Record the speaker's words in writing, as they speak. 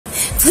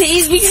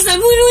Please, because I'm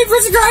literally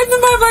prescribed them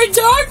by my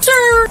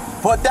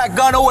doctor. Put that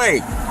gun away.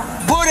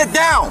 Put it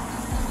down.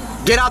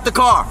 Get out the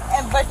car.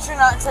 But you're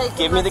not taking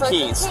Give me the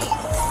keys.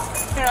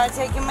 You're not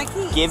taking my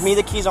keys. Give me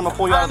the keys or I'm going to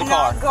pull you out of the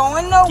car. I'm not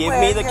going nowhere. Give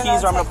me the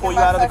keys or I'm going to pull you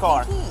out of the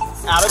car.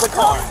 Out of the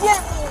car. Come get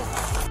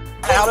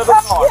me. Out of the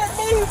car. Get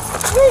me.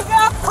 We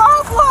got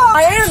problems.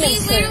 I am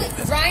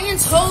insured. Ryan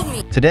told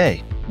me.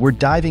 Today, we're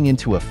diving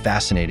into a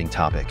fascinating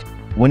topic.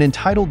 When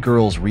entitled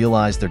girls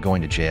realize they're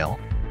going to jail,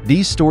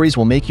 these stories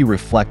will make you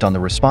reflect on the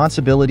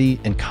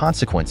responsibility and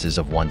consequences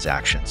of one's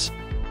actions.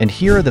 And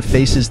here are the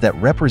faces that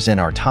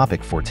represent our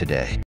topic for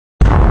today.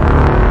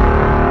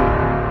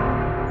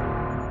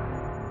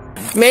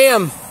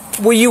 Ma'am,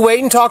 will you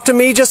wait and talk to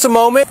me just a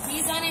moment?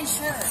 He's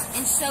uninsured,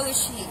 and so is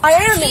she. I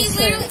am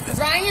insured.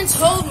 Ryan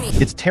told me.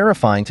 It's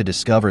terrifying to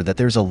discover that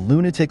there's a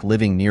lunatic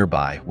living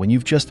nearby when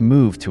you've just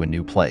moved to a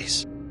new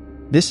place.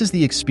 This is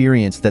the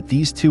experience that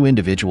these two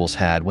individuals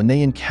had when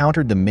they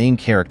encountered the main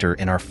character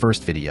in our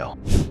first video.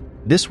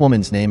 This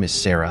woman's name is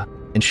Sarah,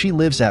 and she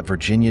lives at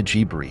Virginia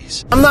G.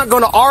 Breeze. I'm not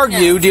going to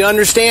argue, do you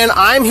understand?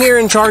 I'm here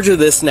in charge of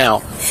this now.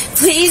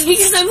 Please,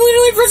 because I'm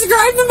literally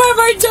prescribed them by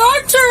my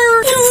doctor.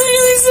 I'm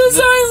really so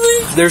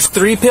sorry. There's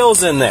 3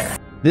 pills in there.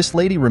 This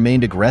lady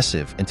remained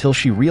aggressive until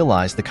she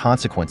realized the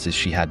consequences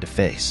she had to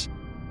face.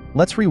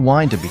 Let's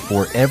rewind to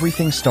before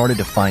everything started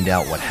to find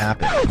out what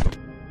happened.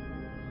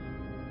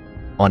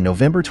 On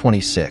November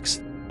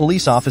 26th,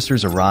 police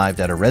officers arrived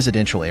at a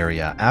residential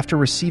area after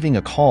receiving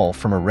a call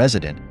from a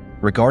resident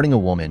regarding a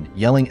woman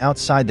yelling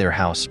outside their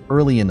house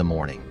early in the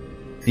morning.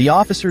 The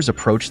officers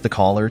approached the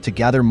caller to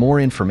gather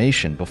more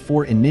information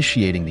before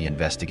initiating the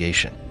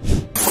investigation.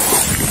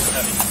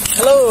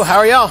 Hello, how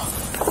are y'all?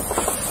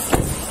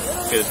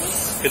 Good.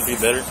 Could be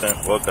better.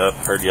 Woke up,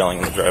 heard yelling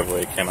in the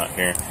driveway, came out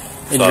here.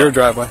 In your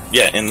driveway?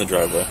 Yeah, in the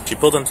driveway. She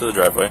pulled into the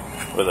driveway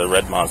with a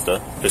red Mazda,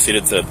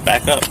 proceeded to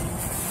back up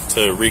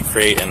to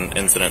recreate an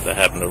incident that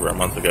happened over a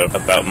month ago,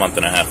 about a month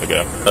and a half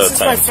ago. This is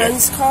my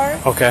friend's car.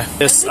 Okay.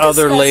 This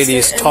other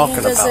lady's talking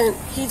about.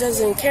 He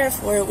doesn't care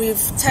for it. We've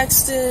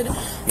texted,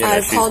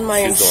 I've called my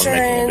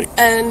insurance,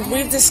 and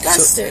we've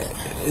discussed it.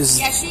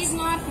 Yeah, she's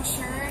not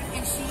insured.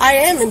 I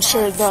am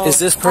insured, though. Is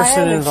this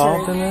person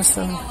involved in this?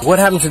 What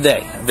happened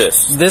today?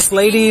 This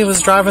lady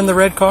was driving the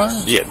red car?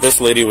 Yeah, this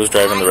lady was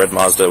driving the red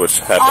Mazda, which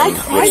happened,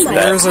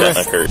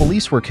 that occurred.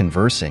 Police were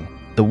conversing.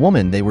 The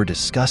woman they were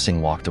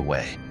discussing walked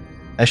away.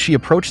 As she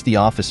approached the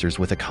officers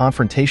with a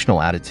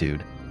confrontational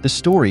attitude, the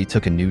story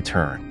took a new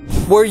turn.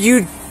 Were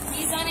you...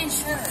 He's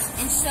uninsured,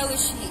 and so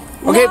is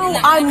she. Okay. No,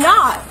 I'm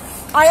not.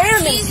 I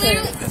am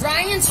insured.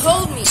 Ryan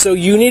told me. So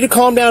you need to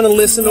calm down and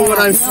listen to what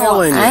I'm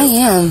telling you. I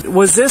am.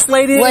 Was this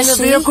lady in the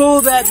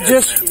vehicle that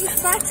just...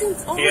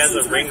 He has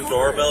a Ring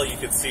doorbell. You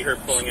could see her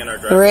pulling in our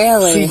driveway.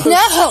 Really?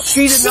 No.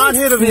 She did not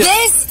hit a vehicle.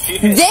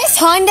 This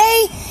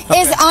Hyundai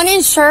is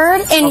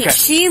uninsured, and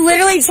she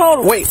literally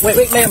told... Wait,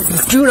 ma'am.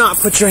 Do not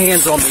put your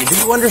hands on me. Do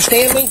you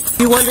understand me?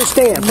 Do you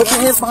understand? Put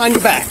your hands behind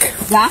your back.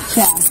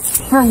 Gotcha.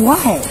 For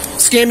what?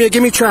 Scamia,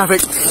 give me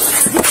traffic.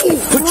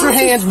 Put your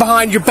hands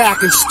behind your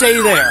back and stay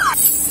there.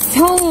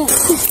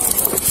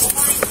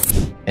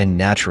 And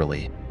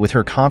naturally, with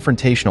her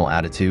confrontational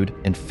attitude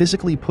and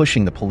physically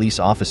pushing the police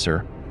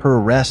officer, her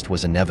arrest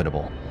was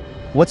inevitable.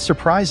 What's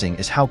surprising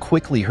is how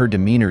quickly her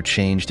demeanor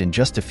changed in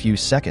just a few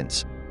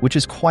seconds, which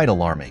is quite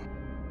alarming.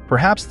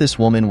 Perhaps this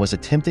woman was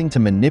attempting to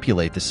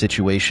manipulate the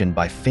situation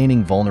by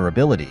feigning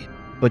vulnerability,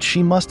 but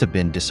she must have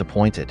been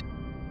disappointed.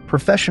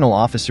 Professional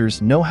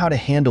officers know how to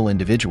handle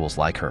individuals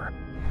like her.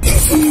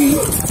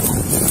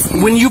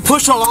 When you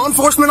push a law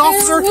enforcement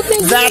officer,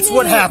 that's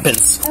what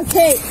happens.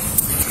 Okay.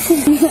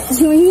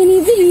 Doing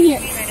anything here.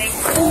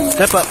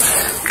 Step up.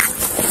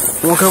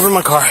 Walk over to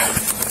my car.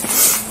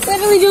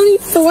 Literally don't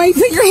even why you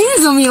put your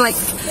hands on me like...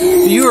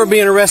 You are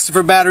being arrested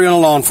for battery on a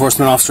law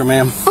enforcement officer,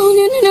 ma'am. Oh,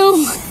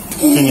 no.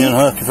 Can you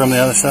unhook from the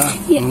other side?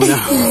 Yeah. No.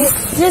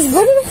 Just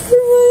go to the...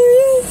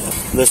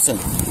 Listen,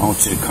 I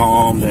want you to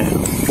calm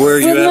down. Where are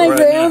you at right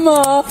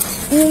grandma.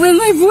 With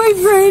my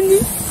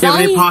boyfriend. now? You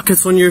have any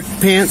pockets on your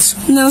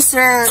pants? No,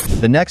 sir.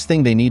 The next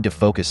thing they need to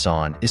focus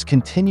on is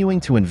continuing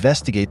to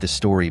investigate the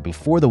story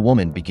before the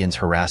woman begins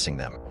harassing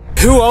them.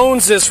 Who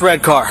owns this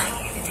red car?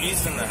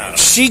 He's in the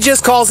house. She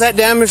just caused that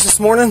damage this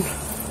morning?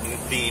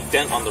 The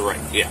dent on the right,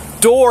 yeah.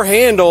 Door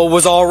handle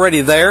was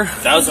already there.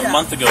 That was a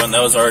month ago, and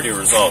that was already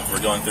resolved.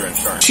 We're going through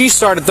insurance. She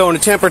started throwing a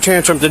temper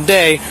tantrum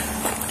today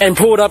and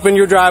pulled up in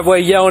your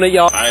driveway yelling at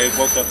y'all. I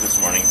woke up this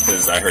morning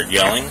because I heard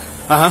yelling,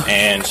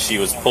 and she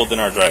was pulled in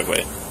our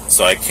driveway.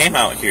 So I came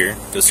out here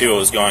to see what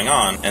was going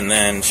on, and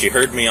then she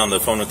heard me on the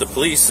phone with the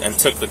police and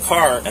took the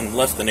car and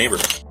left the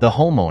neighborhood. The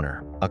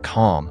homeowner, a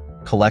calm,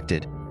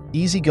 collected,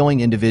 easygoing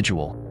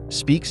individual,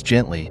 speaks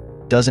gently,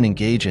 doesn't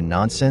engage in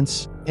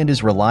nonsense, and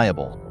is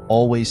reliable,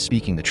 always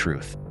speaking the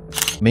truth.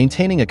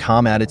 Maintaining a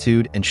calm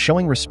attitude and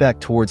showing respect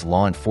towards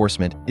law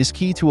enforcement is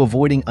key to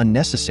avoiding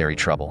unnecessary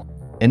trouble,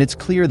 and it's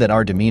clear that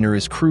our demeanor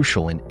is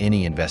crucial in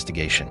any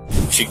investigation.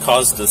 She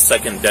caused the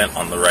second dent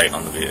on the right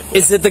on the vehicle.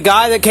 Is it the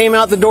guy that came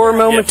out the door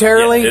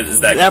momentarily? Yeah, it is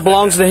that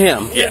belongs to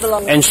him. Yeah.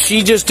 And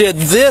she just did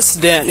this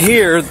dent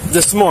here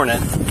this morning.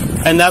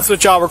 And that's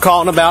what y'all were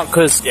calling about?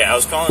 Because yeah, I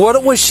was calling.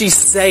 What was she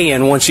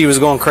saying when she was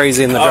going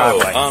crazy in the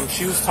driveway?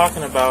 She was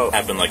talking about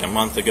happened like a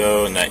month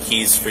ago, and that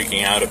he's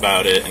freaking out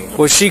about it. And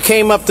well, she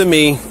came up to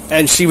me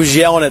and she was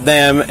yelling at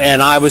them,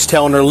 and I was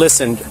telling her,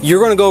 "Listen, you're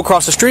going to go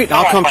across the street, and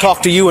I'll come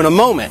talk to you in a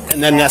moment."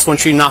 And then that's when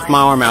she knocked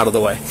my arm out of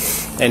the way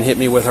and hit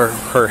me with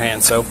her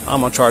hand. So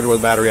I'm gonna charge her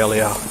with battery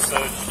LEO. So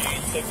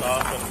she took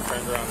off and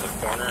turned around the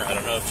corner. I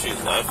don't know if she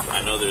left.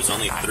 I know there's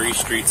only 3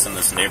 streets in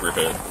this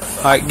neighborhood.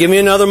 All right, give me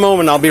another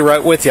moment. I'll be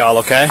right with y'all,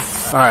 okay?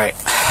 All right.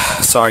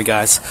 Sorry,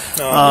 guys.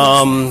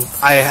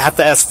 I have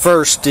to ask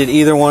first, did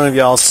either one of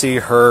y'all see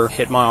her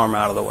hit my arm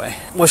out of the way?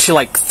 Was she,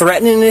 like,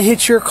 threatening to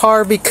hit your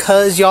car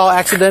because y'all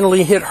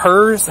accidentally hit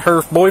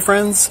her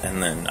boyfriend's?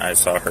 And then I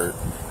saw her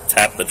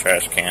tap the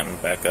trash can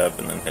back up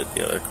and then hit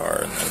the other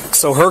car. And then...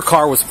 So her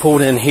car was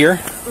pulled in here?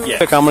 Yeah.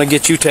 I'm going to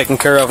get you taken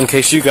care of in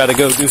case you got to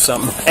go do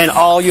something. And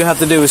all you have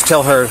to do is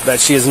tell her that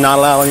she is not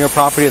allowed on your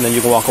property, and then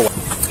you can walk away.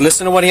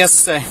 Listen to what he has to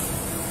say.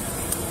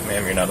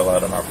 Ma'am, you're not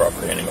allowed on our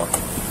property anymore.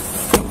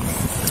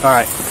 All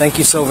right. Thank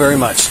you so very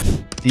much.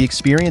 The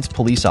experienced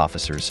police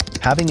officers,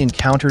 having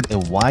encountered a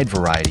wide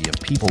variety of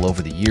people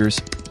over the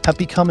years, have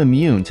become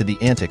immune to the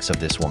antics of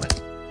this woman.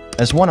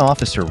 As one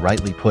officer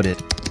rightly put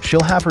it,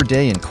 she'll have her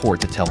day in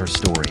court to tell her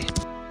story.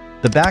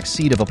 The back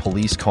seat of a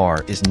police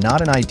car is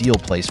not an ideal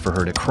place for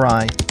her to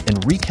cry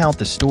and recount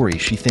the story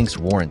she thinks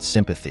warrants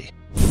sympathy.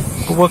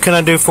 What can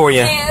I do for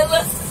you?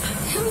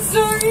 I'm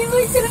sorry,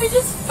 like, can I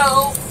just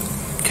help?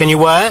 Can you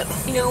what?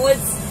 You know,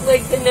 what's,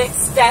 like, the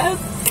next step?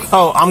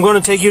 Oh, I'm going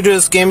to take you to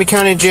Escalating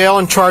County Jail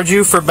and charge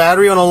you for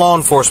battery on a law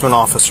enforcement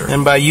officer.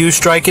 And by you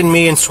striking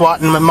me and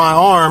swatting my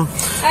arm,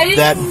 I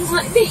didn't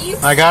want that you...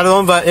 I got it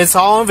on, but it's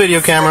all on video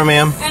camera,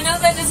 ma'am. I know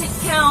that doesn't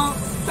count,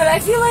 but I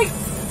feel like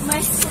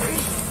my story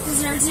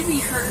deserves to be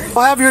heard.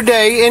 I'll have your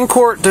day in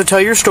court to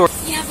tell your story.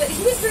 Yeah, but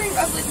he was very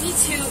rough with me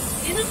too,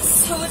 and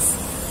so it's...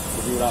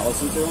 Did you not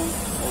listen to him?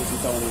 What was he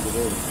telling you to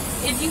do?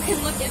 If you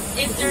can look at,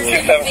 if there's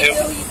a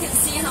video, you can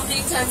see how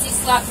many times he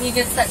slapped me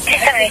against that trash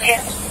and I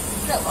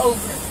fell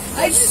over.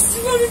 I just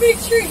want to make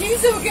sure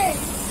he's okay.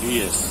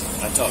 He is.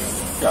 I tell you.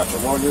 Gotcha.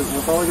 Well,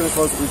 we're probably going to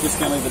close it. We just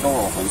can't leave the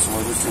door open, so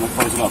we're just going to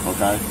close it up,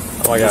 okay?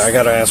 Oh, yeah, I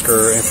got to ask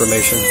her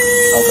information.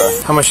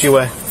 Okay. How much do you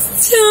weigh?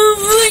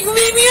 Like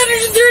maybe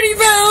 130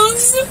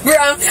 pounds.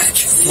 Brown.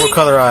 What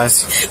color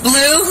eyes?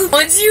 Blue.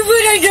 Once you put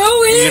I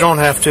go in. You don't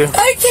have to.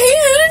 I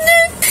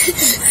can. I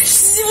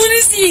just want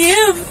to see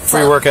him.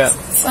 Where you work at?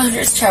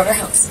 Founders Chowder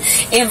House.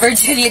 And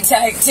Virginia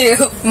Tech,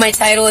 too. My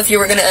title, if you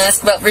were going to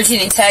ask about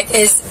Virginia Tech,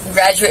 is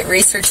Graduate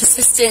Research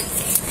Assistant.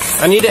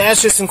 I need to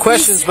ask you some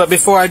questions, but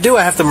before I do,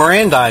 I have to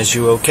Mirandize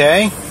you,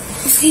 okay?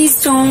 Please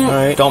don't. All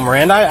right. Don't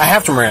Mirandize? I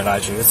have to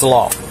Mirandize you. It's the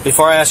law.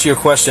 Before I ask you a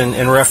question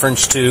in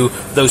reference to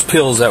those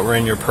pills that were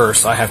in your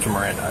purse, I have to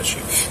Mirandize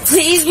you.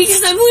 Please,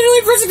 because I'm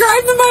literally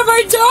prescribed them by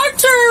my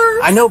doctor.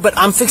 I know, but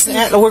I'm fixing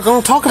that. We're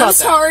going to talk about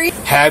that. I'm sorry.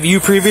 Have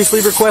you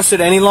previously requested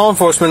any law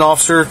enforcement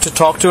officer to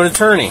talk to an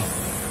attorney?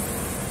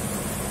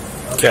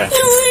 Okay. I'm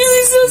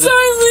really so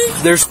sorry.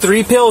 There's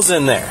 3 pills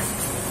in there.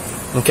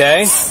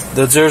 Okay?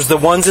 There's the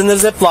ones in the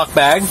Ziploc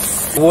bag.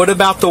 What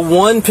about the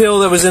one pill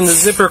that was in the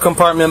zipper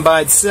compartment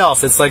by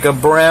itself? It's like a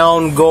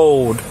brown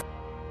gold.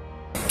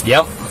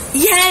 Yep.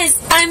 Yes,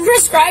 I'm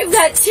prescribed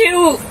that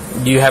too.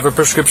 Do you have a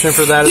prescription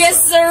for that?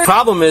 Yes, sir.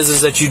 Problem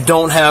is that you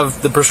don't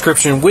have the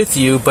prescription with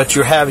you, but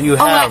you have.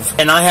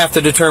 And I have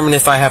to determine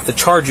if I have to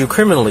charge you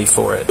criminally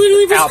for it.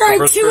 Literally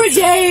prescribed 2 a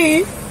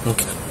day.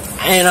 Okay.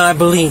 And I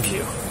believe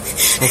you.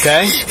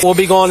 Okay? We'll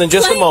be gone in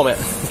just a moment.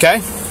 Okay?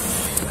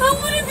 I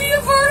want to be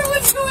a part of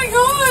what's going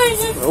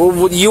on.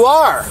 Well, you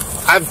are.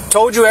 I've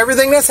told you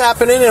everything that's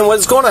happening and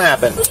what's going to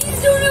happen.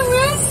 Please don't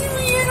arrest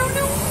me. I don't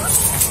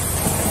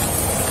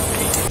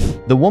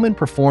know. The woman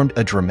performed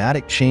a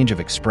dramatic change of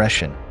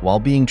expression while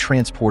being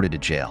transported to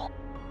jail.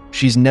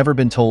 She's never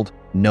been told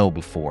no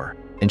before,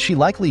 and she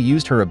likely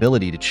used her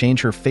ability to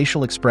change her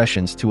facial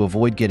expressions to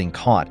avoid getting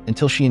caught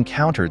until she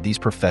encountered these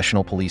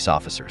professional police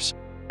officers.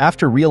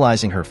 After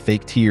realizing her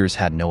fake tears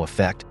had no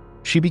effect,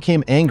 she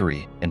became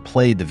angry and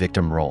played the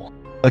victim role,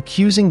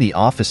 accusing the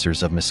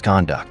officers of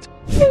misconduct.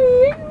 He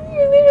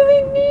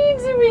literally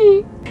needs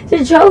me.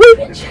 Did y'all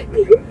even check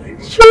the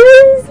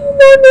insurance?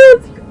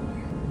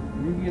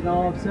 You get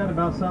all upset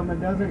about something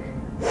that doesn't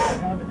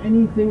have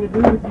anything to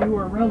do with you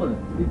or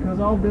relevant, because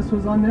all this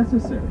was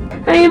unnecessary.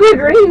 I am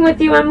agreeing with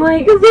you. I'm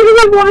like, why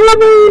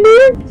am I in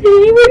here? Did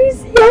anybody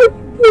see how you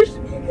pushed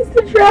me against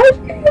the trash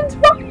cans?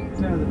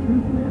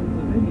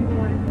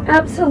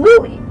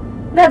 Absolutely.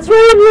 That's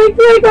why I'm like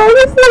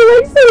honestly, I'm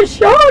like so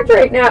shocked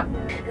right now.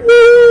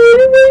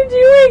 What am I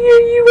doing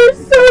here? You were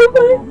so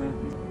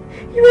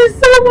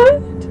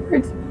violent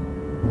towards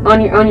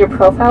me. On your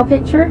profile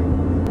picture?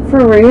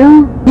 For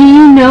real? Do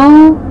you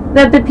know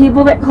that the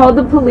people that called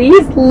the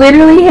police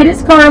literally hit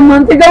his car a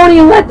month ago and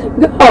he let them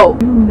go?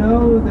 You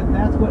know that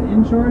that's what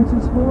insurance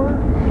is for?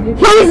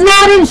 He's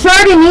not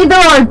insured and neither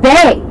are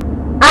they.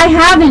 I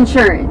have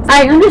insurance.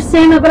 I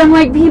understand that, but I'm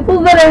like, people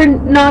that are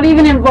not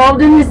even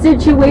involved in this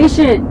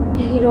situation.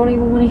 You don't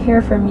even want to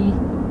hear from me.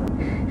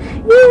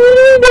 You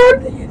literally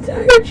don't think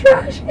entire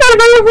trash can. I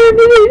never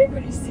did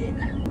anybody see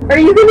that. Are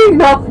you going to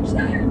acknowledge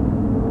that?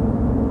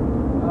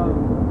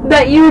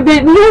 That you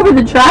bit me over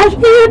the trash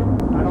can?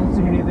 I don't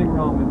see anything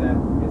wrong with that.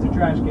 It's a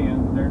trash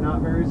can. They're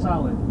not very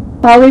solid.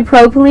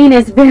 Polypropylene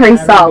is very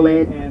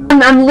solid.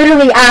 I'm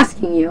literally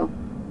asking you.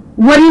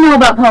 What do you know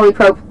about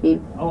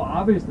polypropylene? Oh,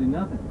 obviously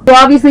nothing. You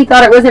obviously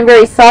thought it wasn't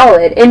very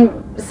solid.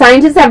 And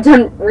scientists have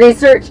done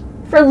research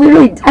for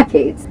literally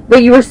decades.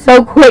 But you were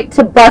so quick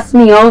to bust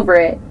me over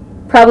it.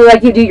 Probably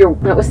like you do your...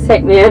 That was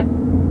sick, man.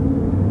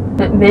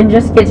 But men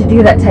just get to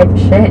do that type of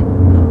shit.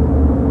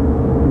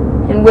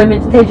 And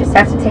women, they just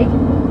have to take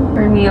it.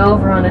 Turn me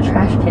over on a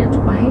trash can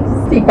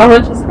twice. Be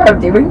conscious about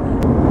doing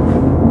that.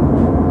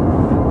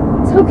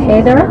 It's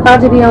okay. They're allowed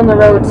to be on the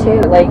road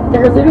too. Like,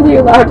 they're literally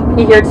allowed to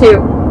be here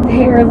too.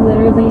 They are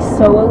literally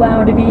so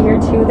allowed to be here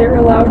too. They're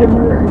allowed to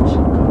merge.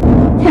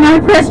 Can I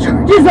press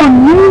charges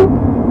on you?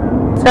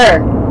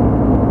 Sir.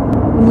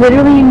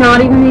 Literally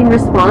not even being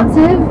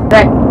responsive?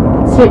 That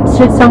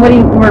should somebody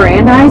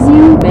Mirandize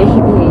you?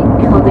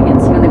 Maybe held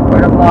against you in the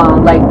court of law,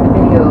 like the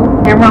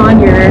video. Camera on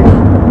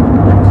your...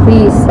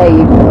 Please say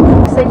you do.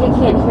 Looks like you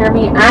can't hear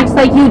me. Acts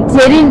like you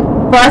didn't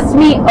bust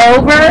me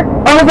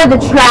over the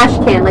trash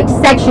can, like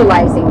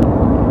sexualizing.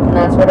 And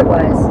that's what it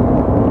was.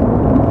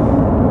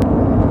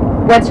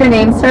 What's your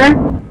name, sir?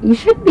 You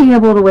shouldn't be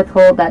able to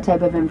withhold that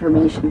type of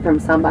information from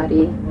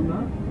somebody. I'm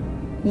not.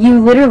 You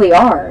literally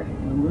are.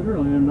 I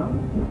literally am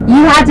not.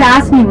 You had to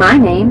ask me my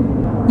name.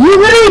 You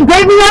literally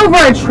bit me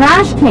over a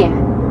trash can.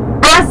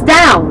 Ass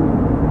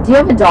down. Do you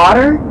have a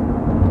daughter?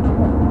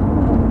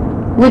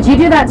 Would you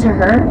do that to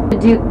her?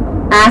 Did you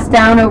ass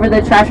down over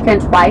the trash can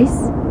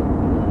twice?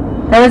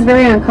 That was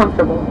very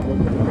uncomfortable.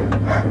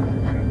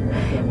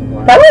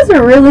 That was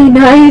a really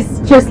nice,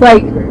 just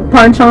like,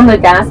 punch on the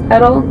gas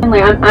pedal. And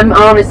like, I'm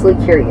honestly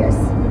curious.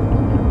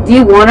 Do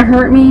you want to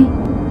hurt me?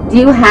 Do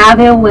you have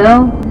ill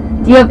will?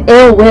 Do you have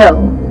ill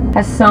will?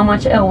 Has so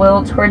much ill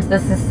will towards the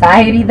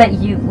society that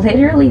you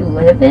literally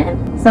live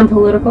in? Some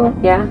political?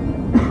 Yeah.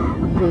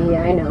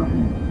 Yeah, I know.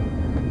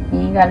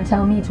 You gotta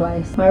tell me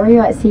twice. Why were you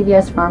at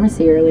CVS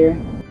Pharmacy earlier?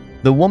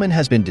 The woman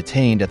has been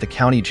detained at the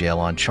county jail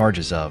on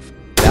charges of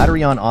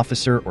battery on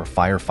officer or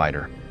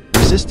firefighter,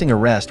 resisting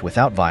arrest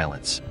without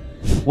violence.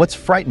 What's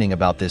frightening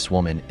about this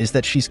woman is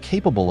that she's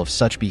capable of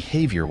such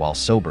behavior while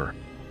sober,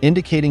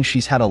 indicating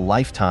she's had a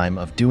lifetime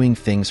of doing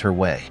things her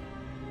way.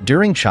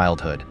 During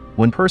childhood,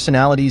 when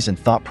personalities and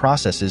thought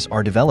processes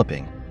are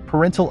developing,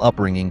 parental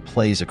upbringing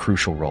plays a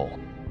crucial role.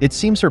 It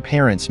seems her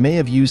parents may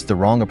have used the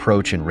wrong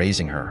approach in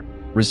raising her,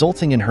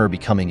 resulting in her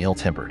becoming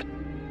ill-tempered.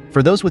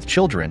 For those with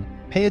children,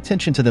 pay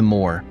attention to them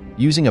more.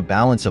 Using a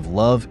balance of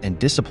love and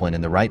discipline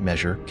in the right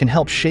measure can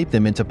help shape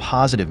them into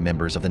positive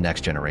members of the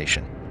next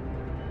generation.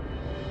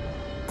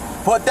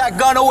 Put that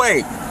gun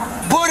away.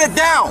 Put it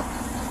down.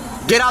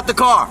 Get out the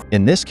car.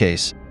 In this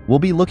case, we'll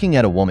be looking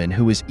at a woman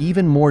who is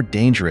even more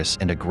dangerous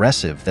and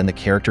aggressive than the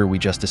character we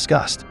just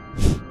discussed.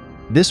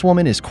 This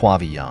woman is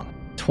Kwavi Young,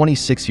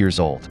 26 years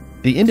old.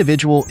 The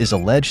individual is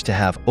alleged to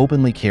have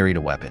openly carried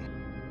a weapon.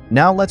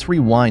 Now let's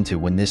rewind to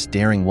when this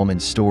daring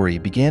woman's story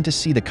began to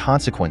see the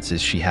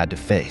consequences she had to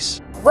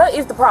face. What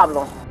is the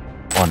problem?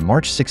 On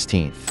March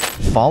 16th,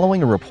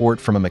 following a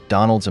report from a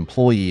McDonald's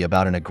employee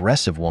about an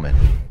aggressive woman,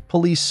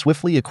 police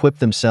swiftly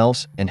equipped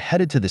themselves and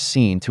headed to the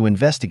scene to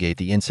investigate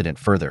the incident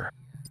further.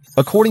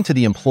 According to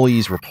the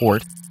employee's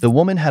report, the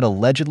woman had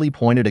allegedly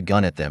pointed a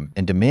gun at them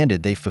and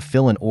demanded they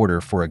fulfill an order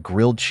for a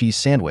grilled cheese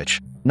sandwich,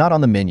 not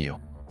on the menu,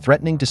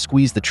 threatening to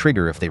squeeze the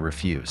trigger if they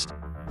refused.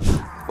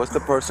 What's the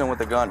person with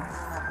the gun?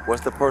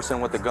 What's the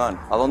person with the gun?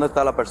 ¿A dónde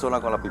está la persona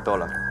con la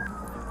pistola?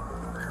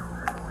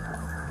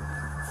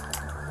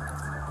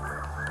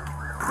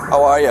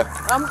 How are you?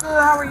 I'm good,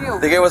 how are you?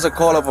 They gave us a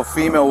call of a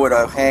female with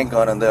a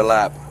handgun in their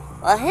lap.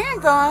 A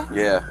handgun?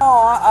 Yeah.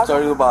 Oh,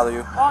 Sorry to bother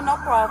you. Oh, no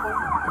problem.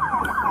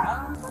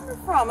 Where you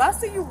from? I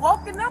see you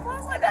walking up. I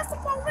was like, that's the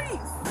police.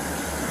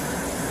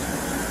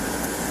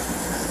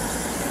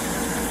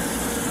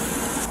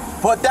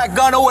 Put that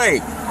gun away.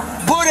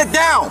 Put it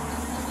down.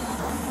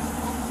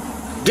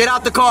 Get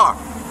out the car.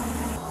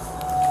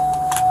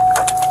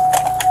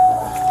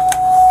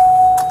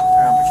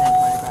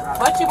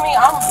 What you mean?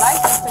 I'm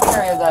licensed to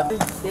carry a gun.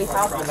 They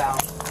talking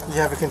about. You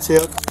have it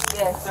concealed?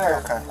 Yes, sir.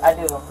 Okay. I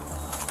do.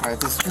 Alright,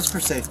 this is just for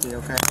safety,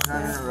 okay?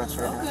 Not an arrest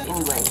right now.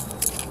 Anyway.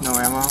 No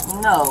ammo?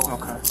 No.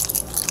 Okay.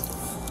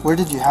 Where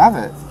did you have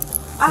it?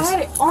 I had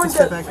it on the...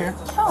 Sit back here.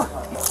 Oh.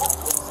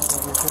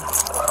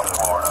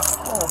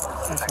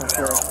 That's not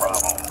sure.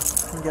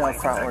 You can get out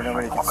front where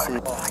nobody can see.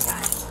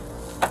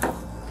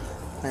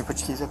 Can you put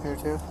your keys up here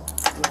too?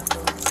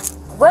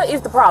 What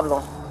is the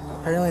problem?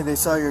 Apparently they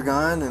saw your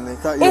gun and they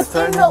thought you were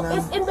threatening them.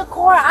 It's in the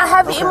car. I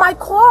have it in my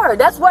car.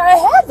 That's where I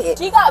have it.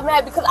 She got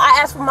mad because I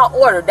asked for my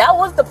order. That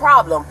was the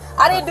problem.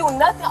 I didn't do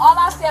nothing. All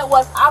I said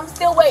was, I'm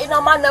still waiting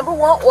on my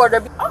 #1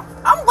 order.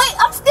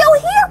 I'm still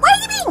here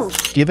waiting.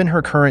 Given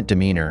her current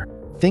demeanor,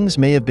 things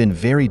may have been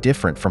very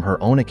different from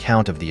her own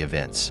account of the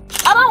events.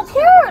 I don't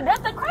care. That's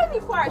the crazy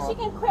part. car.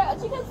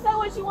 She can say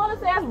what she wants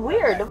to say. That's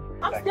weird.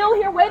 I'm still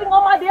here waiting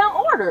on my damn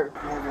order.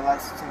 You have your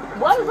license.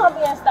 What is I'm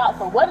being stopped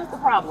for? What is the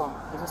problem?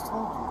 I just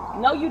told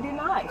you. No, you did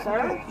not,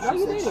 sir. No,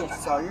 you didn't. She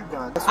saw your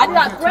gun. I did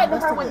not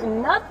threaten her with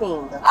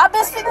nothing. I've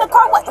been sitting in the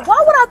car. Why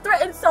would I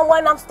threaten someone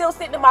and I'm still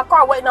sitting in my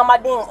car waiting on my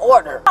damn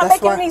order? Not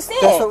making any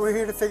sense. That's what we're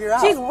here to figure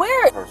out. She's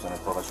weird. The person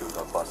told us she was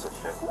gonna bust this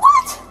shit.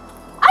 What?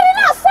 I did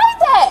not say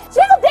that. She's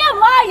a damn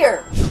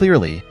liar.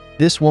 Clearly,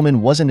 this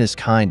woman wasn't as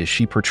kind as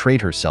she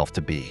portrayed herself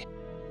to be.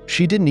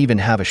 She didn't even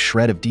have a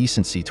shred of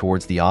decency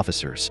towards the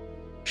officers.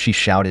 She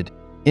shouted,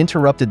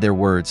 interrupted their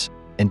words,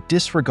 and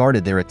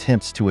disregarded their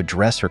attempts to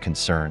address her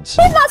concerns.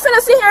 She's not finna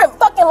sit here and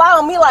fucking lie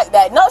on me like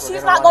that. No,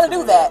 she's not gonna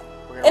do that.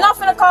 And I'm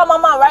finna call my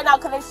mom right now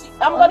because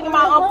I'm gonna get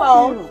my own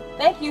phone.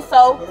 Thank you,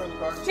 so.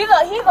 He's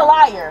a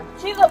liar.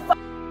 She's a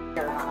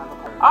liar.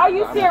 Are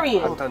you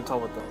serious? I'm done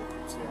told with them.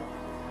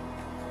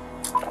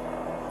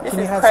 This Can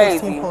you is have crazy.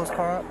 16 pull his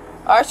car up?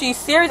 Are she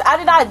serious? I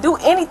did not do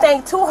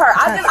anything to her.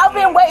 I've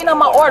been waiting on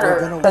my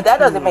order. But that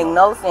doesn't make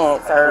no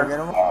sense, sir.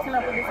 Can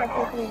I put this up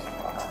here, please?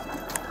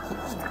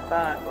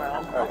 I'm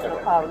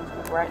gonna call these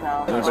people right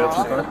now. I'm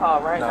gonna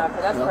call right now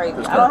because that's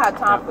crazy. I don't have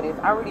time for this.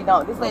 I really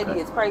don't. This lady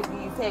is crazy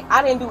as heck.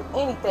 I didn't do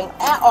anything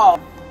at all.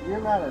 You're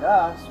mad at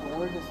us when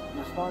we're just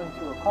responding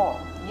to a call.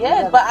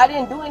 Yes, but I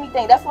didn't do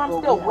anything. That's why I'm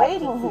still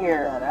waiting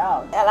here.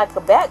 Like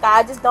a bad guy,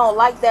 I just don't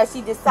like that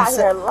she just sat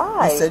here and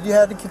lied. You said you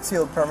had a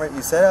concealed permit.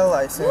 You said a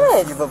license.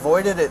 Yes. You've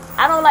avoided it.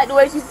 I don't like the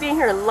way she's sitting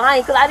here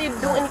lying because I didn't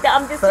do anything.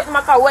 I'm just sitting in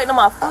my car waiting on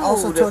my food. I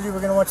also told you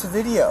we're going to watch the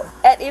video.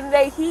 At the end of the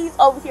day, he's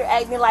over here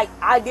acting like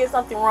I did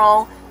something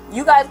wrong.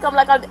 You guys come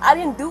like I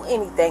didn't do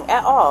anything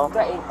at all.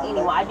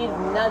 Anyway, I did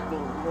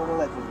nothing.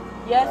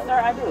 Yes, sir,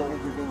 I do. You're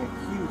being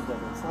accused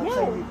of it. It's not Yes,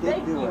 saying you did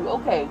thank do you. it.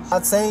 Okay. I'm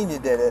not saying you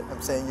did it.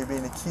 I'm saying you're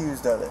being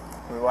accused of it.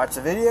 We watch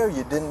the video.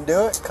 You didn't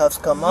do it. Cuffs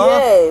come off.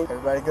 Yes.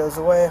 Everybody goes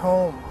away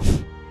home.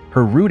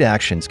 Her rude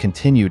actions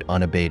continued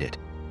unabated.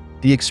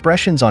 The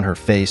expressions on her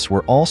face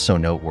were also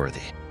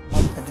noteworthy.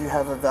 And do you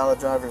have a valid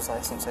driver's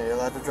license? Are you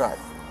allowed to drive?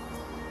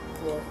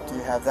 Yes. Do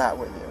you have that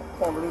with you?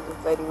 I can't believe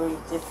this lady really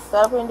just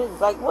sat up here and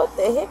just like, what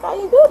the heck? How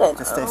you do that?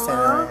 Just stay standing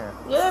right here.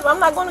 Yeah, but I'm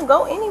not going to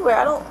go anywhere.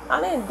 I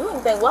didn't do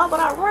anything. Why would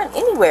I run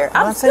anywhere? I'm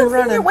I'm not still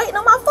saying sitting here running. waiting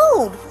on my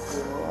food.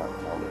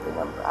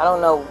 I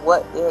don't know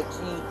what the heck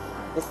she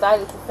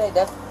decided to say.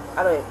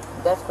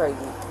 That's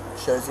crazy.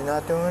 Shows you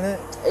not doing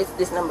it? It's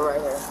this number right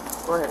here.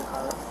 Go ahead and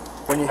call it.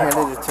 When you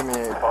handed it to me,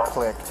 it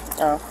clicked.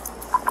 Oh.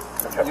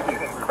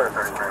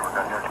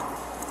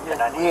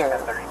 Weird.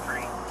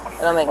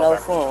 It don't make no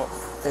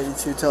sense.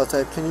 82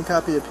 teletype. Can you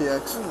copy a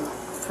PX?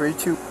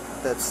 32.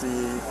 That's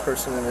the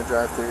person in the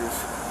drive-thru's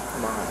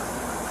mom.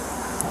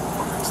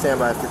 Stand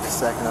by for just a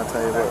second. I'll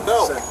tell you what.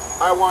 No,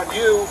 I want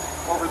you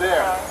over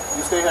there.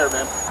 You stay here,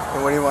 man.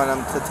 And what do you want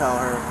him to tell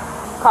her?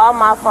 Call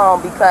my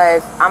phone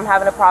because I'm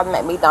having a problem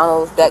at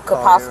McDonald's that could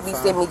possibly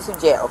send me to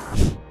jail.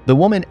 The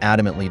woman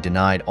adamantly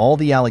denied all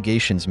the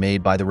allegations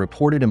made by the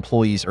reported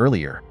employees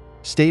earlier,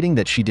 stating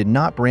that she did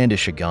not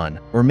brandish a gun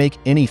or make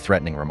any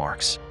threatening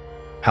remarks.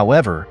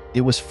 However,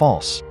 it was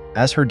false,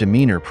 as her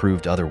demeanor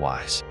proved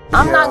otherwise.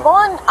 I'm not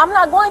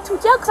going to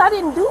jail because I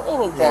didn't do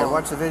anything. Yeah,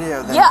 watch the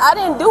video then. Yeah, I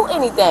didn't do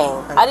anything.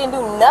 I didn't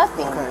do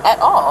nothing at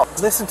all.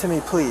 Listen to me,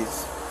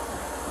 please.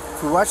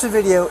 If we watch the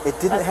video, it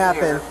didn't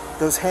happen.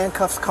 Those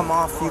handcuffs come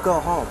off, you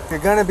go home. If you're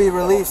gonna be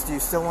released, do you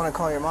still want to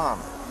call your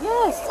mom?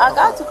 Yes, I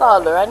got to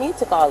call her. I need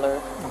to call her.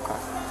 Okay.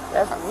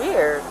 That's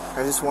weird.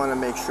 I just want to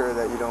make sure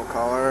that you don't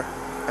call her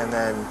and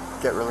then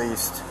get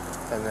released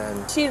and then...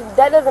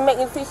 That doesn't make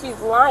me feel she's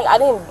lying. I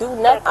didn't do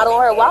nothing. I don't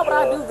hear. Why would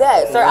I do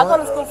that? Sir, I go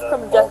to school for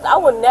criminal justice. I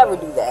would never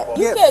do that.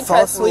 You can't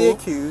trust me. Falsely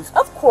accused.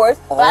 Of course,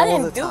 but I all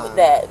didn't the do time.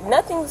 that.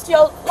 Nothing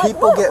showed. Like,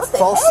 People get what the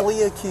falsely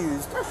heck?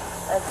 accused.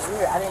 That's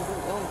weird. I didn't do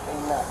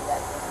anything. Nothing.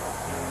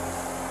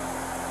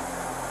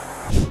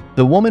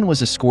 The woman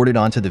was escorted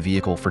onto the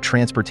vehicle for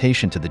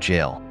transportation to the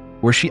jail,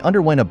 where she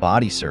underwent a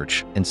body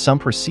search and some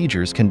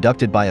procedures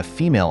conducted by a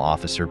female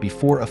officer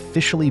before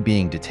officially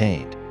being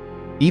detained.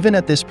 Even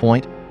at this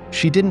point,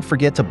 she didn't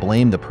forget to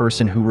blame the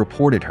person who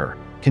reported her,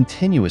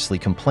 continuously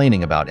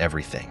complaining about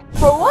everything.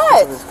 For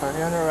what? This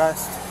party under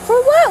arrest. For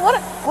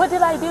what? What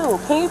did I do?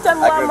 Can you tell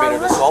me why I'm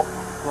on assault?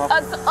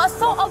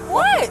 Assault of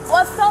what?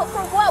 Assault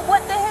for what?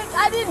 What the heck?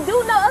 I didn't do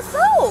no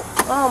assault.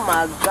 Oh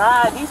my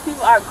God, these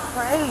people are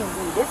crazy.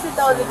 This is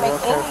doesn't make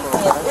any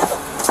sense.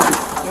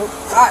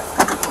 God.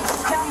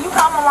 Can you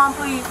call my mom,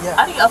 please? Yeah.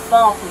 I need a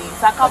phone, please.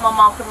 I call my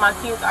mom because my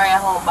kids are at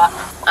home, but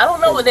I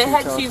don't know what the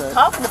heck she's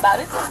talking about.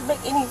 It doesn't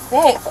make any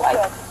sense. Like,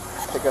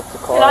 Pick up the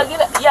call. can I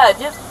get it? Yeah,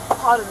 just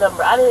call the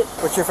number. I didn't.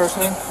 What's your first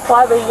name?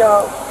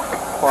 Young.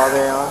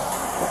 Quavion.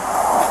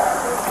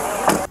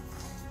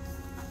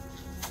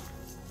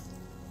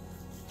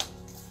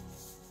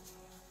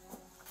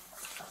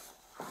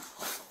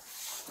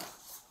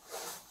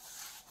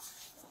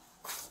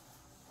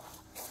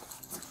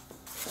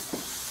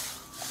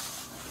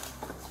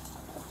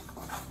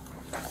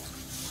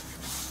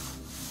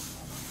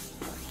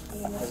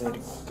 I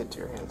need to get to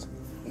your hands.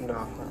 No,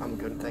 I'm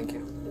good, thank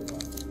you.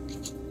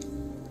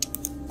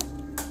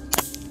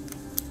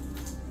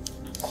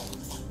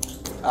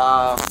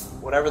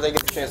 Whenever they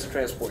get the chance to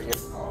transport you.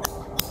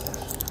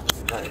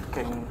 Alright,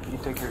 can you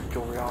take your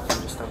jewelry off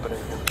and just dump it in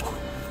here?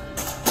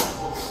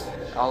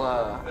 I'll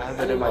have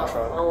it in my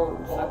truck.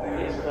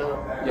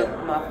 Yeah.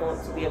 My phone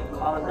to be able to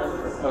call a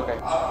number. Okay.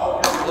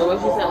 So what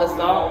you said,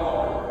 assault?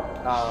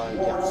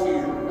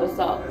 Yeah.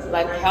 Assault.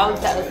 Like, how is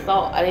that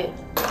assault? I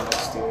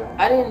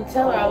didn't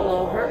tell her I was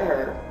gonna hurt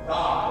her.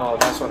 Oh,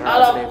 that's what her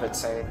affidavit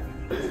said.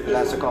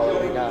 That's the call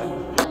that we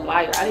got.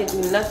 Like, I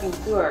didn't do nothing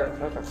to her.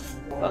 Okay.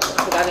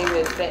 Because I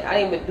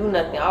didn't even do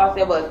nothing. All I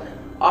said was,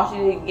 all she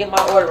did get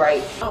my order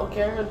right. I don't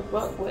care what the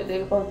fuck what they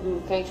supposed to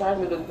do. Can't charge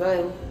me with a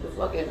gun. The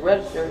fuck is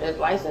registered, it's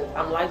licensed.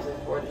 I'm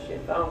licensed for the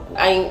shit.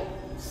 I ain't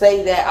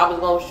say that I was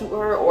gonna shoot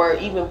her or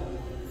even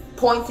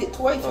point it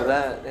towards her. Well,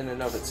 that in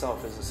and of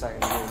itself is a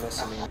second-degree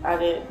misdemeanor. I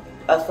didn't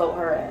assault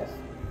her ass.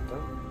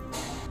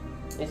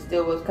 It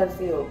still was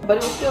concealed. But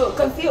it was still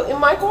concealed in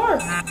my car.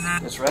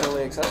 It's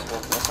readily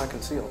accessible. That's not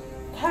concealed.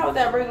 How is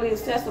that readily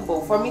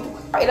accessible for me to...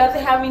 It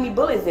doesn't have any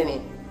bullets in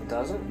it. It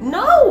doesn't?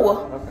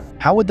 No! Okay.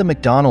 How would the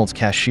McDonald's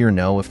cashier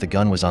know if the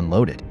gun was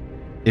unloaded?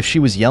 If she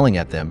was yelling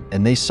at them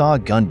and they saw a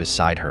gun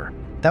beside her,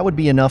 that would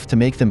be enough to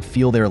make them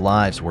feel their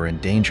lives were in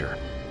danger.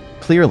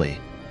 Clearly,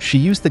 she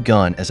used the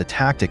gun as a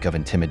tactic of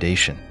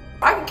intimidation.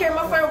 I can carry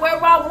my phone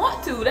wherever I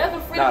want to. That's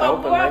a freedom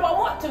of wherever I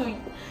want to.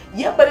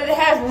 Yeah, but it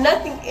has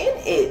nothing in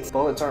it.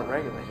 Bullets aren't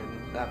regulated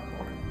that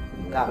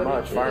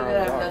much. Firearms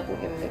are.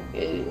 Nothing in it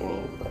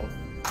anyway.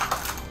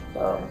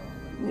 So,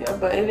 yeah,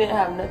 but it didn't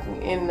have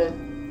nothing in the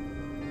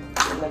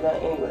gun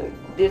anyway.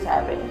 This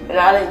happened. And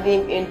I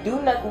didn't even do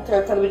nothing to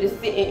her because we were just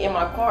sitting in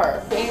my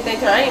car. Anything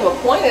to her, I ain't even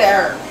pointed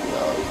at her. You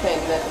know, you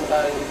can't do nothing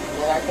about it.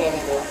 And I can't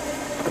even.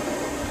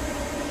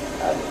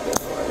 I just did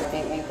for her. I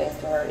didn't do anything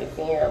to her. It's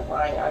in here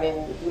crying. I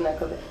didn't even do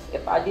nothing because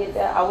if I did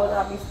that, I would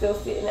not be still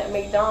sitting at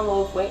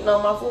McDonald's waiting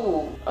on my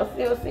food. I'm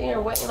still sitting here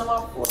waiting on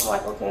my food. I'm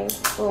like, okay,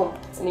 boom.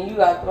 And then you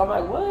guys, I'm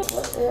like, what?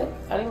 What the heck?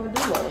 I didn't even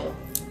do nothing.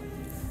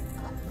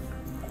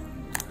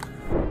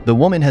 The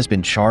woman has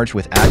been charged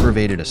with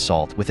aggravated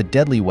assault with a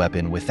deadly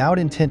weapon without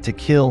intent to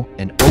kill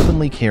and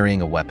openly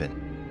carrying a weapon.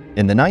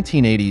 In the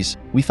 1980s,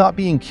 we thought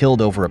being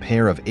killed over a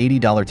pair of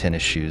 $80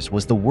 tennis shoes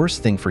was the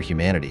worst thing for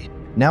humanity.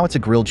 Now it's a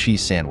grilled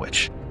cheese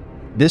sandwich.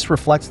 This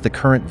reflects the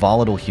current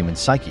volatile human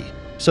psyche.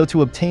 So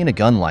to obtain a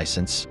gun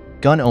license,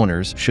 gun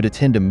owners should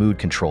attend a mood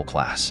control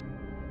class.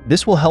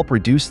 This will help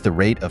reduce the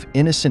rate of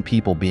innocent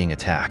people being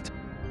attacked.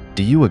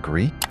 Do you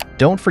agree?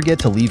 Don't forget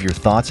to leave your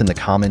thoughts in the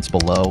comments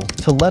below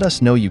to let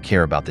us know you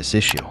care about this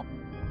issue.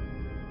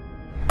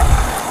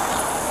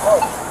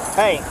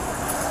 Hey,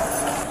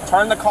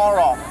 turn the car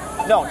off.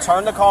 No,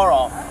 turn the car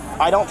off.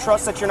 I don't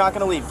trust that you're not going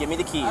to leave. Give me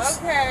the keys.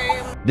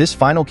 Okay. This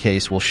final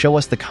case will show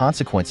us the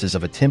consequences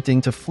of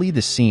attempting to flee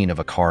the scene of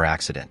a car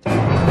accident.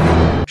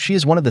 She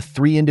is one of the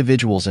 3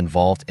 individuals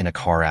involved in a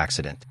car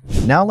accident.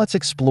 Now let's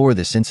explore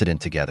this incident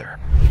together.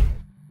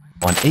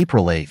 On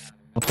April 8th,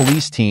 a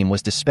police team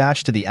was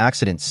dispatched to the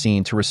accident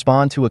scene to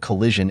respond to a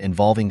collision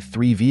involving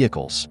 3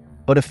 vehicles,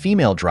 but a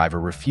female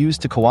driver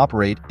refused to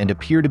cooperate and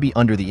appeared to be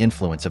under the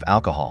influence of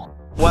alcohol.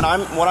 What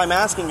I'm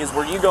asking is,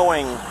 were you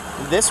going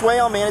this way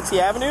on Manatee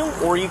Avenue,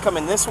 or were you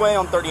coming this way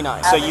on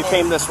 39? So you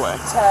came this way.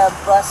 To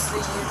bust the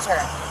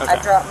U-turn. Okay.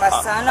 I dropped my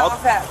son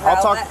off at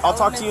I'll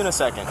talk to you in a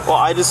second.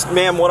 Well,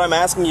 ma'am, what I'm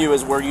asking you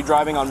is, were you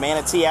driving on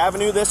Manatee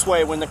Avenue this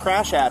way when the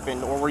crash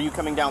happened, or were you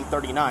coming down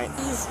 39?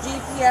 Use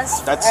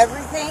GPS for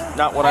everything.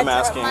 Not what I'm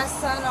asking. I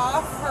dropped my son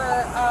off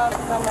for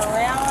come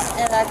around,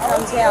 and I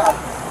come down.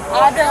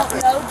 I don't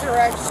know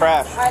directions.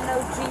 Crash. I know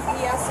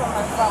GPS on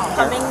my phone.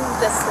 Coming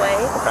this way,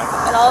 okay.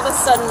 And all of a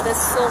sudden this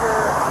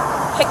silver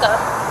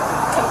pickup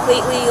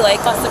completely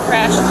must have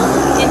crashed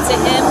into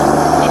him,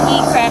 and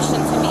he crashed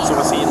into me. So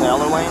was he in the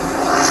other lane?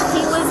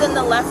 He was in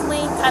the left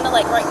lane, kind of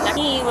right next.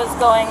 He was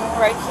going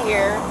right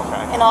here,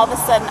 okay. And all of a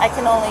sudden I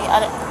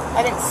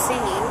didn't see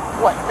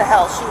what the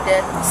hell she did.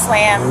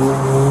 Slammed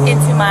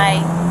into my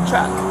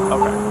truck.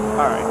 Okay,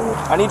 all right.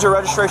 I need your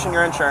registration,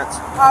 your insurance.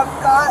 I've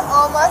got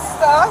all my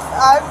stuff.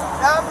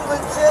 I'm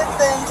legit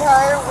the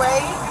entire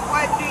way.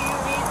 What do you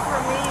need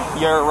from me?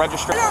 Your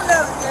registration. I don't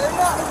know. They're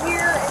not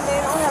here, and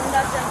they don't have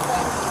nothing for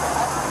me.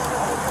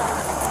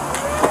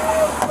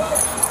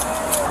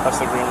 Press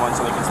the green one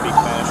so they can speak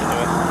Spanish and do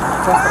it.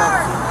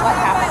 What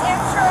happened? My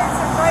insurance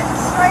and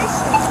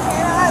registration.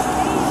 Can I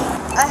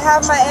leave? I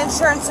have my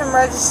insurance and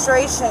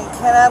registration.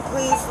 Can I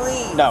please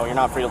leave? No, you're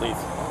not free to leave.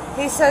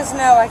 He says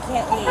no, I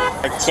can't leave.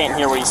 I can't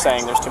hear what he's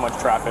saying. There's too much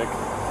traffic.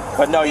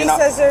 But no, you're not.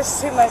 He says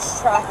there's too much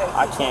traffic.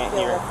 I can't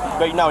hear.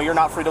 But no, you're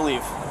not free to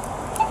leave.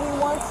 He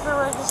wants the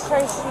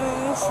registration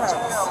and insurance.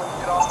 Okay,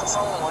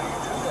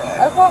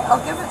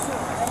 I'll give it to him.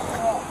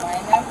 My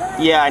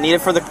number? Yeah, I need it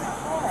for the.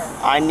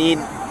 I need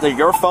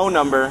your phone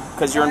number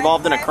because you're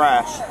involved in a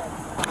crash.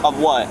 Of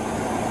what?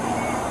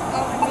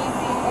 Of me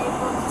being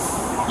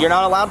able to. You're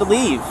not allowed to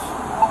leave.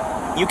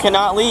 You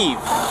cannot leave.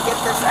 Get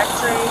this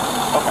x-ray,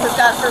 because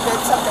God forbid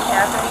something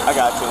happens. I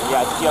got you.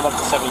 Yeah, you have up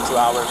to 72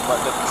 hours,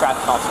 but the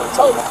traffic officer will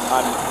tell you.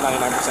 I'm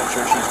 99%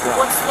 sure she's drunk.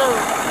 What's the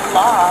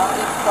law?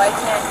 Why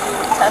can't you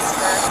test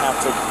her? We have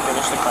to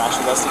finish the crash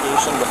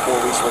investigation before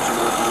we switch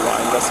into the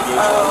DUI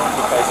investigation,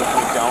 because if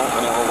we don't,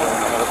 then it will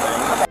ruin the whole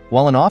thing.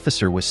 While an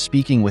officer was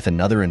speaking with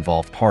another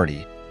involved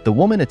party, the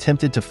woman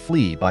attempted to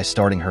flee by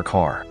starting her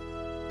car.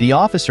 The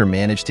officer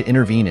managed to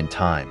intervene in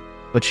time,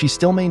 but she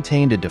still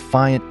maintained a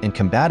defiant and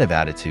combative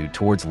attitude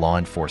towards law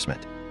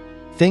enforcement.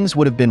 Things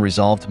would have been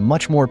resolved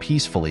much more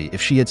peacefully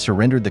if she had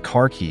surrendered the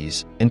car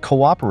keys and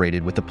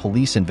cooperated with the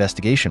police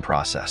investigation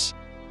process.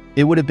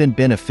 It would have been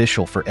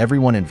beneficial for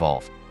everyone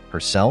involved,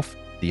 herself,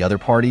 the other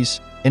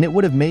parties, and it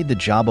would have made the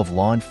job of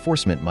law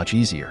enforcement much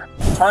easier.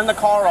 Turn the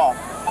car off.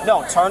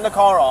 No, turn the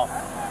car off.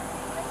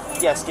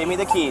 Yes, give me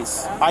the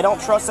keys. I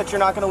don't trust that you're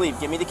not going to leave.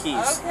 Give me the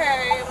keys.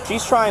 Okay.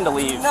 She's trying to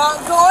leave.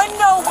 Not going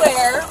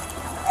nowhere.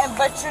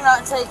 But you're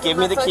not taking Give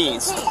me the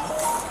keys.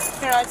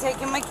 You're not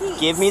taking my keys.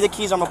 Give me the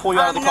keys or I'm going to pull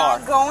you out of the car.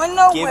 I'm not going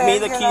nowhere. Give me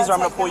the keys or I'm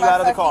going to pull you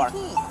out of the car.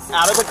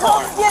 Out of the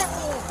car. Get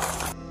me.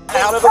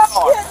 Out of the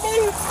car. Get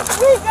me.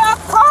 We got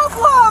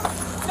problems.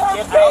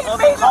 Get out of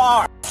the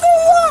car.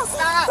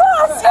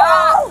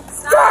 Stop.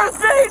 Stop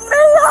beating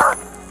me up.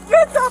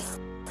 Get the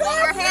Let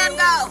your hand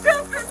go.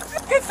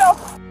 Get the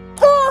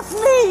off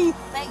me.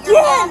 Let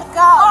your hand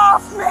go.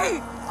 Off me.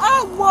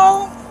 I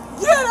won't.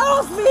 Get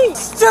off me!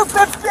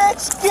 Stupid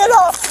bitch! Get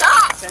off!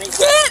 Stop!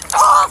 Get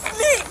off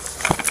me!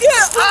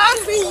 Get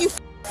off me, you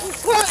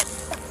cunt!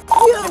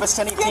 Give us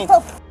 10-18. Get the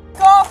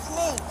off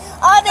me!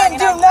 I didn't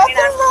do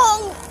nothing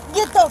wrong!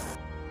 Get the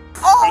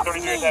off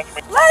me!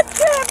 Let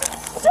them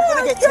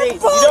serve your body! You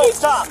don't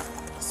stop!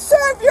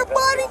 Serve your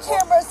body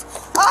cameras!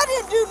 I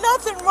didn't do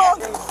nothing wrong!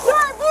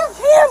 Serve your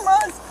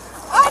cameras!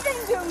 I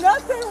didn't do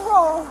nothing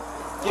wrong!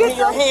 Give me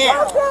your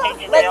hand!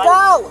 Let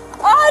go!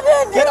 I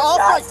didn't Get do off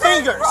my nothing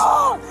fingers!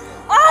 wrong!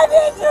 I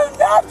didn't do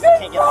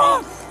nothing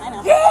wrong!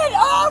 Get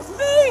off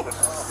me!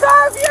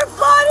 Serve your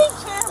body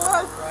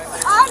cameras!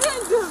 I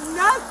didn't do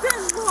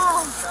nothing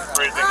wrong! I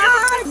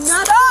did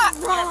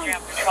nothing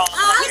wrong!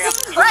 I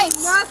did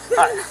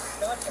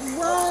nothing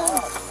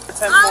wrong!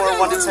 10-4,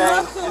 1 to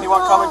 10.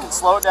 Anyone coming can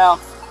slow it down.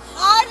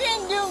 I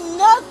didn't do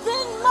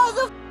nothing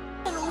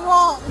motherfucking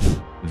wrong!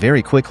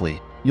 Very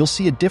quickly, you'll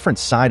see a different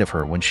side of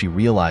her when she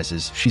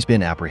realizes she's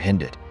been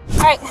apprehended.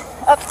 Alright,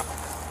 up.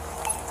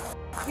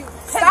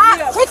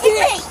 Stop! Pick me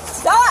up!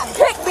 Stop!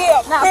 Pick me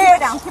up! No, keep her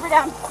down, keep her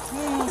down.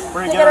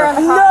 We're gonna get her.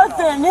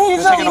 Nothing!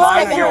 He's taking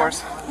mine and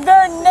yours.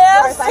 They're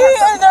nasty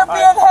and they're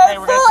being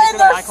hateful and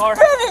they're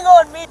spitting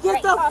on me!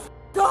 Get the f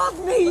off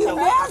me, you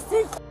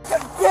nasty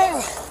f***ing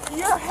bitch!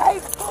 You're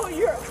hateful,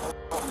 you're...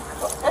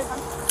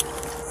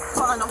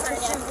 Fine, I'm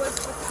issue was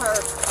with her.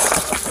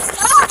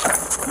 Stop!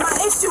 My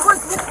issue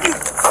was with you!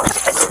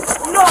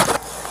 No!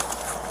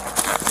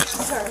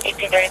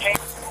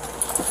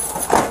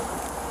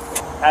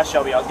 Ask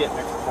Shelby, I was getting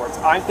mixed reports.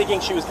 I'm thinking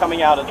she was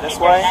coming out of this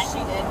way. She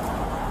did.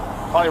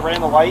 Probably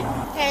ran the light.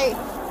 Hey,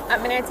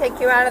 I'm gonna take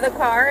you out of the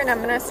car and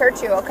I'm gonna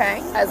search you,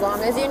 okay? As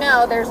long as you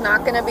know there's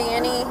not gonna be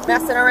any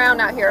messing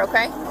around out here,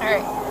 okay?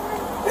 Alright.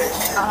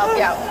 I'll help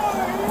you out.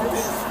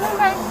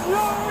 Okay.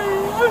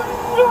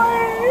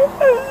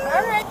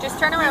 Alright, just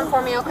turn around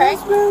for me, okay?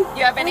 Do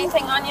you have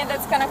anything on you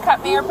that's gonna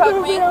cut me or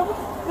poke me?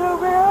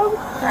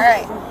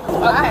 Alright.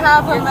 Okay. I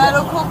have a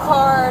medical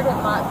card. It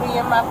might be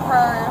in my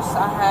purse.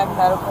 I have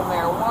medical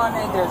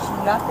marijuana. There's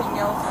nothing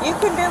else. You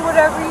can do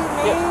whatever you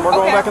need. Yeah, we're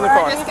going back in the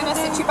car. I'm just gonna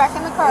sit you back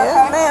in the car, Yes,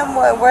 okay? ma'am.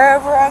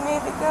 Wherever I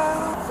need to go.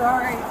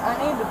 Sorry, I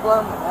need to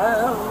blow my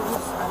nose.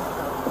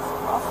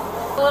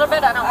 A little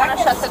bit. I don't want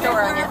to shut the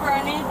door on you. I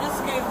need to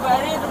scoop, but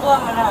I need to blow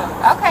my nose.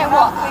 Okay,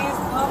 well, Please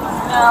blow my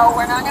nose. no,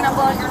 we're not gonna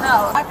blow your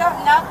nose. I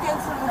got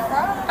napkins in the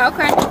front.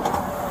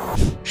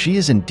 Okay. She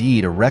is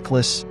indeed a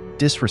reckless,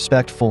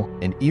 disrespectful,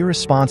 and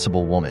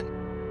irresponsible woman.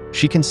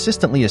 She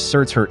consistently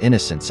asserts her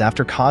innocence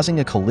after causing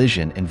a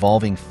collision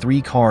involving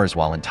 3 cars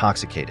while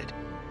intoxicated.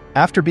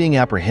 After being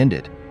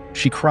apprehended,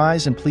 she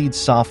cries and pleads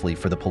softly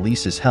for the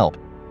police's help,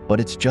 but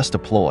it's just a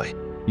ploy.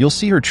 You'll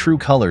see her true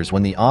colors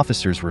when the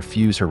officers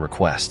refuse her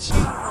requests. You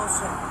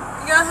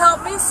gonna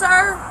help me,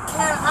 sir?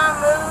 Can I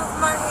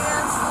move my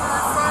hands from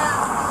the front?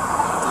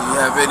 Do you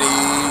have any...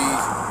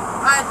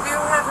 I do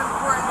have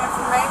important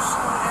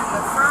information in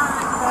the front.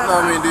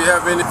 I mean, do you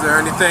have any... Is there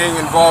anything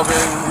involving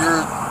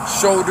your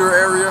shoulder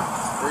area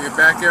or your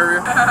back area?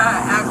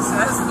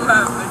 Access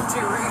my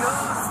materials.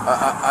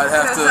 I'd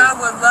have to... Because I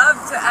would love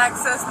to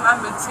access my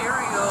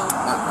materials.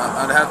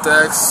 I'd have to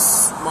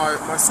ask my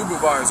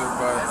supervisor,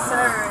 but... Yes,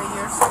 sir.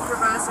 Your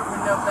supervisor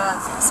would know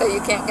best. So you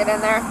can't get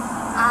in there?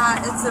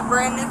 It's a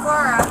brand new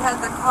car. I've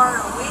had the car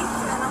a week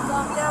and I'm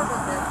locked out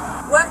of it.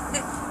 What?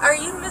 Are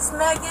you Miss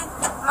Megan?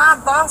 My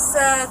boss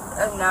said...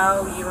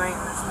 no, you ain't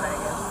Miss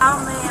Megan. How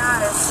may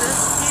I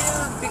assist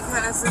you?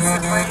 Because it's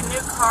a brand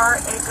new car.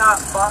 It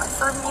got bought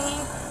for me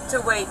to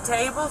wait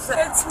tables.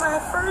 It's my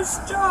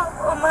first job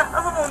on my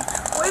own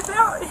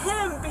without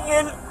him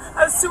being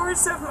a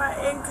source of my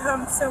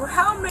income. So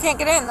how many... Can't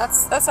get in.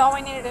 That's all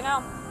we needed to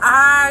know.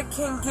 I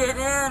can get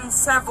in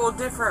several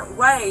different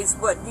ways.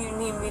 What do you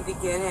need me to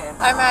get in?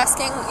 I'm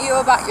asking you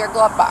about your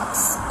glove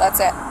box. That's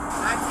it.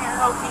 I can't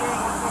help you.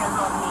 You can't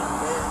help me,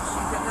 bitch.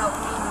 You could help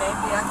me.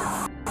 Maybe I could...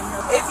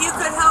 If you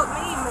could help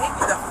me,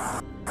 maybe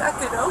I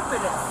could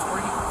open it for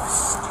you.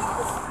 Stupid.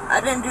 I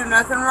didn't do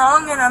nothing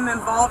wrong, and I'm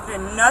involved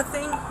in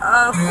nothing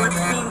of what's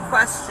being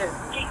questioned.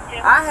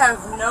 I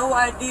have no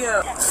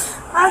idea.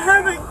 I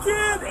have a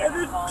kid and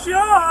a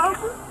job.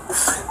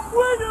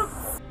 What the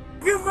f***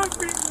 am I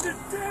being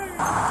detained?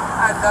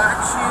 I got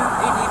you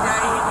any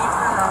day,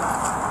 anytime.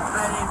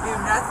 I didn't do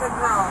nothing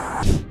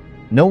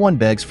wrong. No one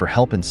begs for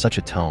help in such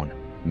a tone,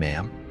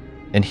 ma'am.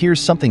 And here's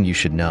something you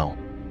should know.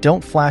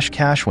 Don't flash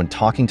cash when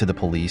talking to the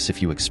police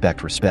if you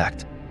expect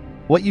respect.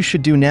 What you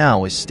should do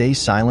now is stay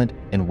silent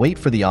and wait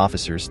for the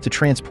officers to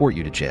transport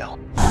you to jail.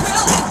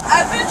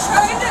 I've been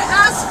trying to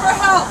ask for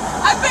help.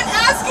 I've been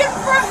asking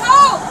for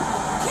help.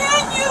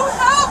 Can you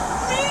help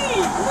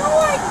me? No,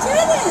 I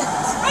didn't.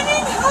 I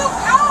need help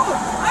out.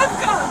 I've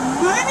got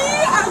money.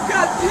 I've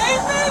got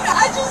payment.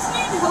 I just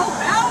need help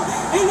out.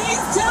 And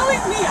he's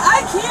telling me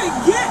I can't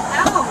get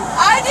out.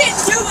 I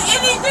didn't do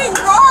anything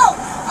wrong.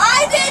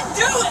 I didn't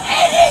do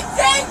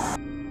anything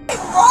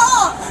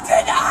wrong.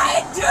 Did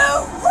I do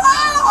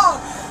wrong?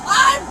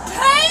 I'm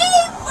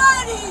paying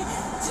money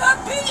to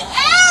be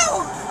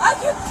out. I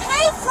can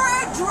pay for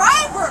a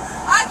driver.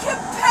 I can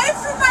pay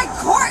for my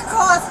court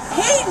costs.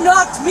 He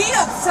knocked me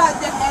upside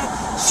the head.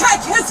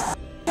 Check his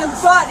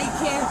body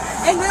cam,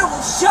 and it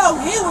will show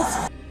he was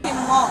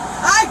wrong.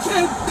 I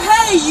can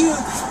pay you.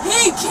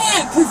 He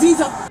can't because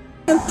he's a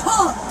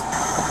punk.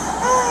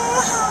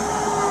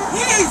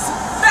 He's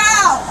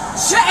foul.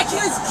 Check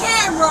his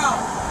camera.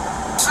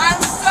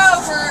 I'm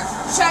sober.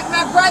 Check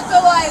my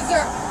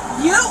breathalyzer.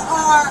 You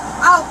are.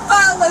 I'll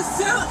file a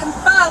suit and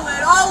file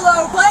it all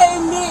over.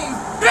 Blame me,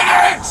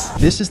 bitch!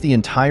 This is the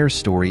entire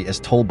story as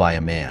told by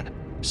a man,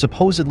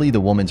 supposedly the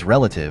woman's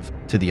relative,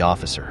 to the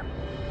officer.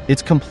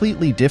 It's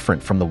completely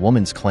different from the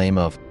woman's claim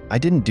of, I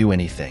didn't do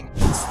anything.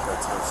 That's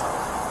her son.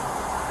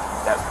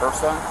 That's her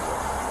son?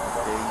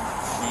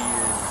 She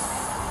is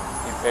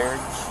impaired.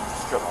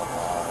 She's stripped.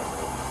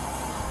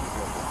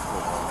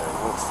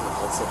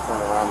 What's the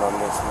turnaround on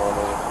this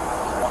morning?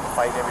 Want to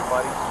fight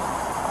everybody?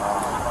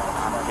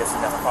 I'm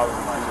guessing that's probably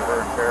due to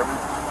her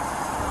impairment.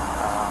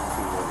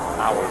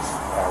 Hours.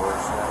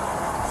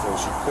 So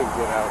she could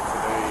get out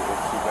today if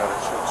she got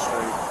her shit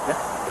straight? Yeah.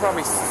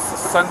 Probably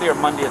Sunday or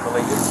Monday at the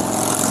latest.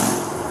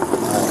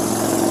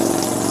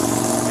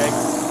 Okay?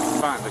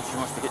 Fine, but she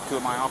wants to get two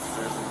of my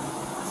officers and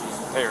she's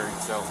impaired,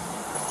 so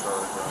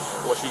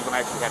well, she's going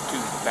to actually have 2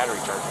 battery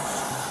charges.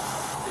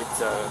 It's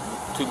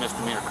 2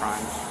 misdemeanor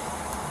crimes.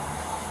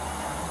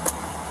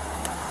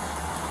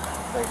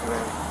 Thank you,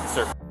 ma'am. Yes,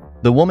 sir.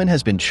 The woman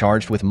has been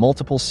charged with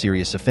multiple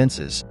serious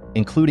offenses,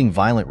 including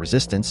violent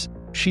resistance.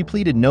 She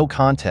pleaded no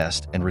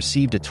contest and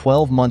received a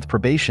 12-month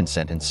probation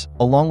sentence,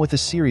 along with a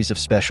series of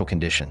special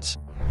conditions.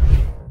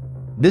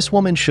 This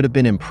woman should have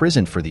been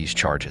imprisoned for these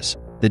charges.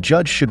 The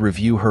judge should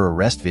review her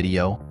arrest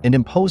video and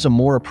impose a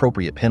more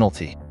appropriate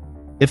penalty.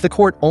 If the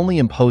court only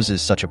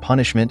imposes such a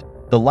punishment,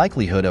 the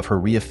likelihood of her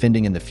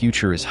reoffending in the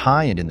future is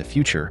high, and in the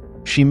future,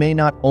 she may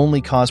not only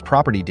cause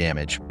property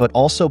damage but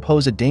also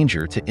pose a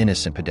danger to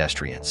innocent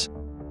pedestrians.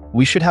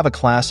 We should have a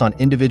class on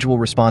individual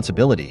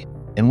responsibility,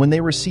 and when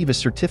they receive a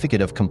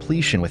certificate of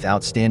completion with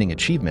outstanding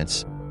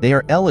achievements, they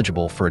are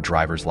eligible for a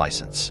driver's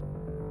license.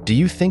 Do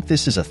you think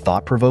this is a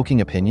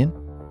thought-provoking opinion?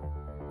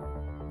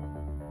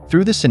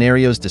 Through the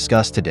scenarios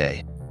discussed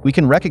today, we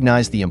can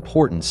recognize the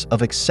importance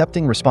of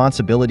accepting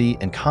responsibility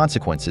and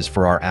consequences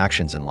for our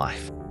actions in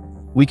life.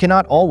 We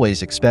cannot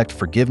always expect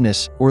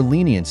forgiveness or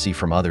leniency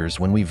from others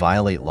when we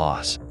violate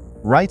laws.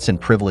 Rights and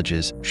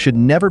privileges should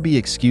never be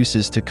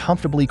excuses to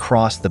comfortably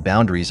cross the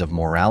boundaries of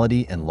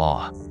morality and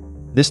law.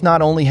 This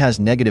not only has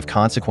negative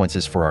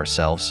consequences for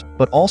ourselves,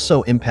 but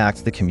also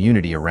impacts the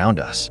community around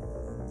us.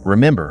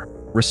 Remember,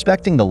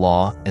 respecting the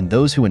law and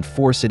those who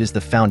enforce it is the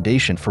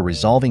foundation for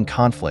resolving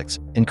conflicts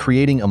and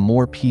creating a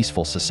more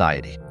peaceful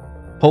society.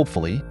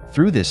 Hopefully,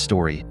 through this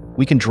story,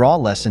 we can draw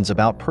lessons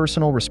about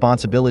personal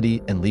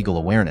responsibility and legal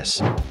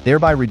awareness,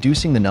 thereby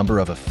reducing the number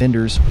of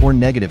offenders or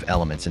negative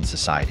elements in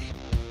society.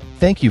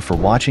 Thank you for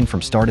watching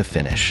from start to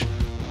finish.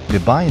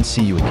 Goodbye and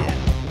see you again.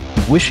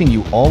 Wishing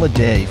you all a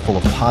day full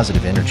of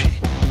positive energy.